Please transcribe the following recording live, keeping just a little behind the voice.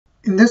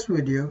In this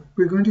video,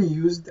 we're going to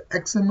use the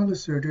XML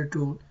Assertor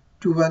tool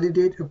to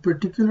validate a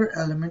particular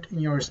element in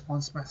your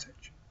response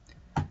message.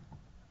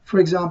 For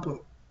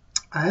example,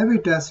 I have a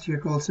test here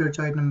called search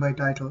item by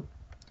title.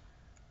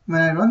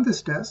 When I run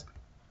this test,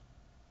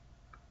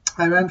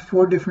 I ran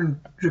 4 different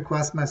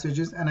request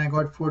messages and I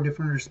got 4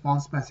 different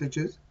response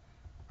messages.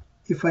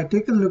 If I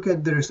take a look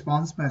at the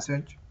response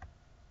message,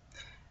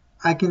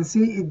 I can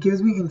see it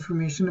gives me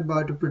information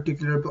about a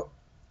particular book,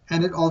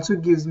 and it also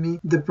gives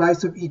me the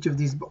price of each of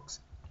these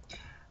books.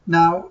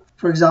 Now,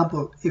 for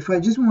example, if I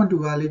just want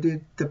to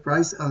validate the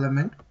price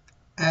element,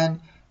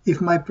 and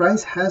if my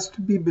price has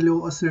to be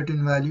below a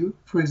certain value,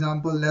 for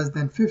example, less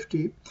than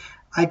 50,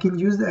 I can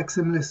use the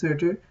XML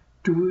Assertor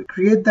to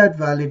create that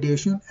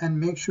validation and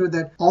make sure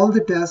that all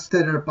the tests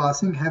that are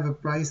passing have a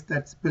price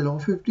that's below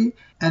 50,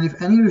 and if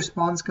any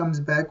response comes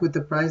back with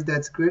a price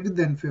that's greater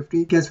than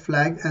 50, it gets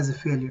flagged as a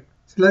failure.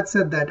 So let's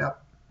set that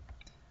up.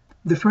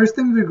 The first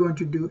thing we're going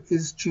to do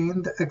is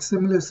chain the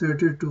XML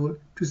Assertor tool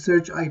to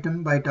search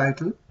item by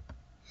title,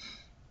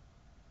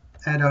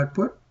 add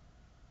output,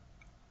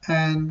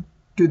 and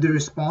to the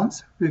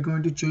response, we're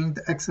going to change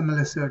the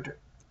XML Assertor.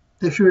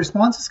 If your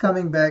response is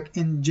coming back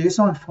in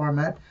JSON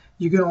format,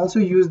 you can also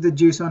use the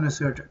JSON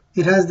Assertor.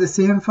 It has the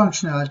same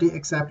functionality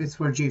except it's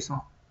for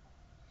JSON.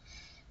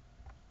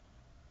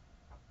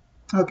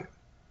 Okay,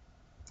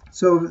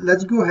 so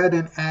let's go ahead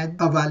and add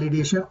a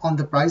validation on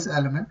the price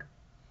element.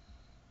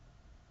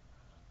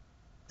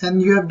 And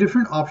you have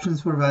different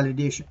options for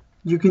validation.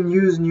 You can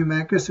use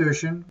numeric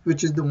assertion,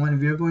 which is the one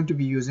we're going to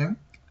be using,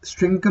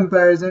 string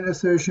comparison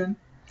assertion.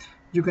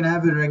 You can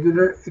have a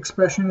regular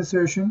expression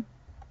assertion.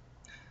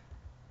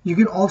 You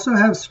can also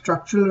have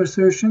structural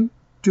assertion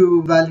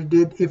to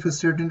validate if a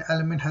certain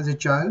element has a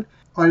child,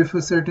 or if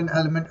a certain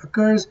element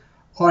occurs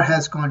or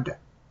has content.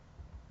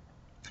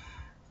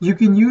 You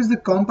can use the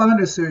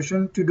compound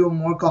assertion to do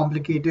more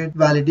complicated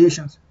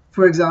validations.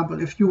 For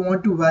example, if you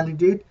want to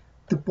validate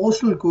the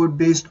postal code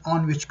based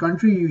on which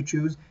country you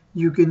choose,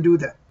 you can do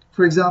that.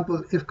 For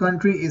example, if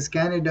country is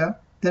Canada,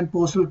 then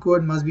postal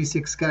code must be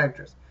 6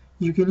 characters.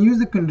 You can use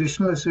the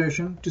conditional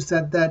assertion to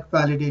set that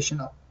validation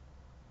up.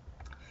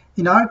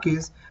 In our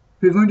case,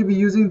 we're going to be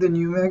using the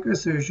numeric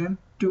assertion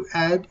to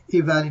add a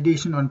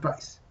validation on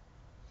price.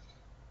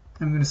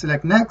 I'm going to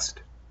select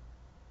next,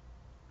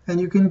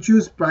 and you can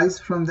choose price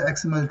from the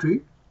XML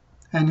tree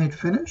and hit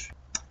finish.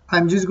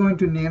 I'm just going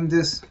to name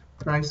this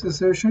price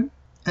assertion.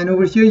 And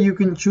over here, you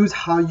can choose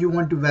how you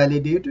want to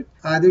validate it.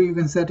 Either you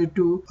can set it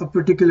to a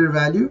particular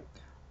value,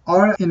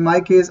 or in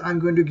my case, I'm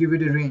going to give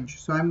it a range.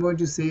 So I'm going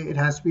to say it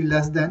has to be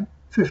less than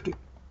 50.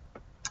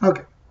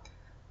 Okay.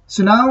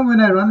 So now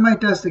when I run my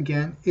test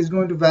again, it's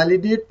going to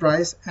validate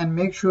price and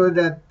make sure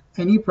that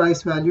any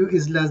price value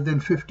is less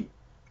than 50.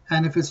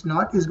 And if it's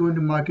not, it's going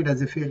to mark it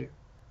as a failure.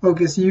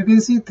 Okay, so you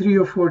can see 3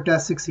 or 4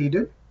 tests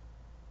succeeded.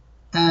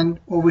 And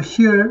over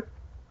here,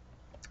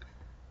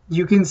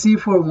 you can see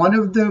for one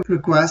of the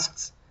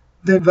requests,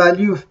 the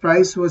value of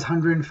price was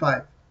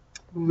 105,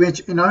 which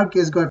in our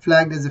case got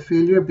flagged as a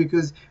failure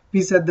because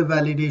we set the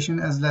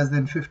validation as less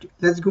than 50.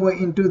 Let's go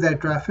into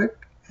that traffic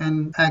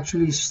and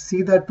actually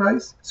see that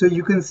price. So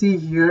you can see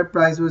here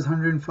price was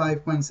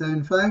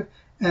 105.75,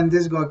 and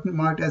this got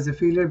marked as a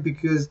failure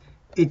because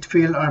it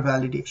failed our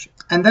validation.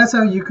 And that's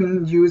how you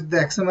can use the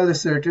XML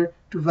Assertor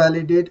to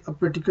validate a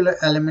particular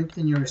element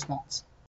in your response.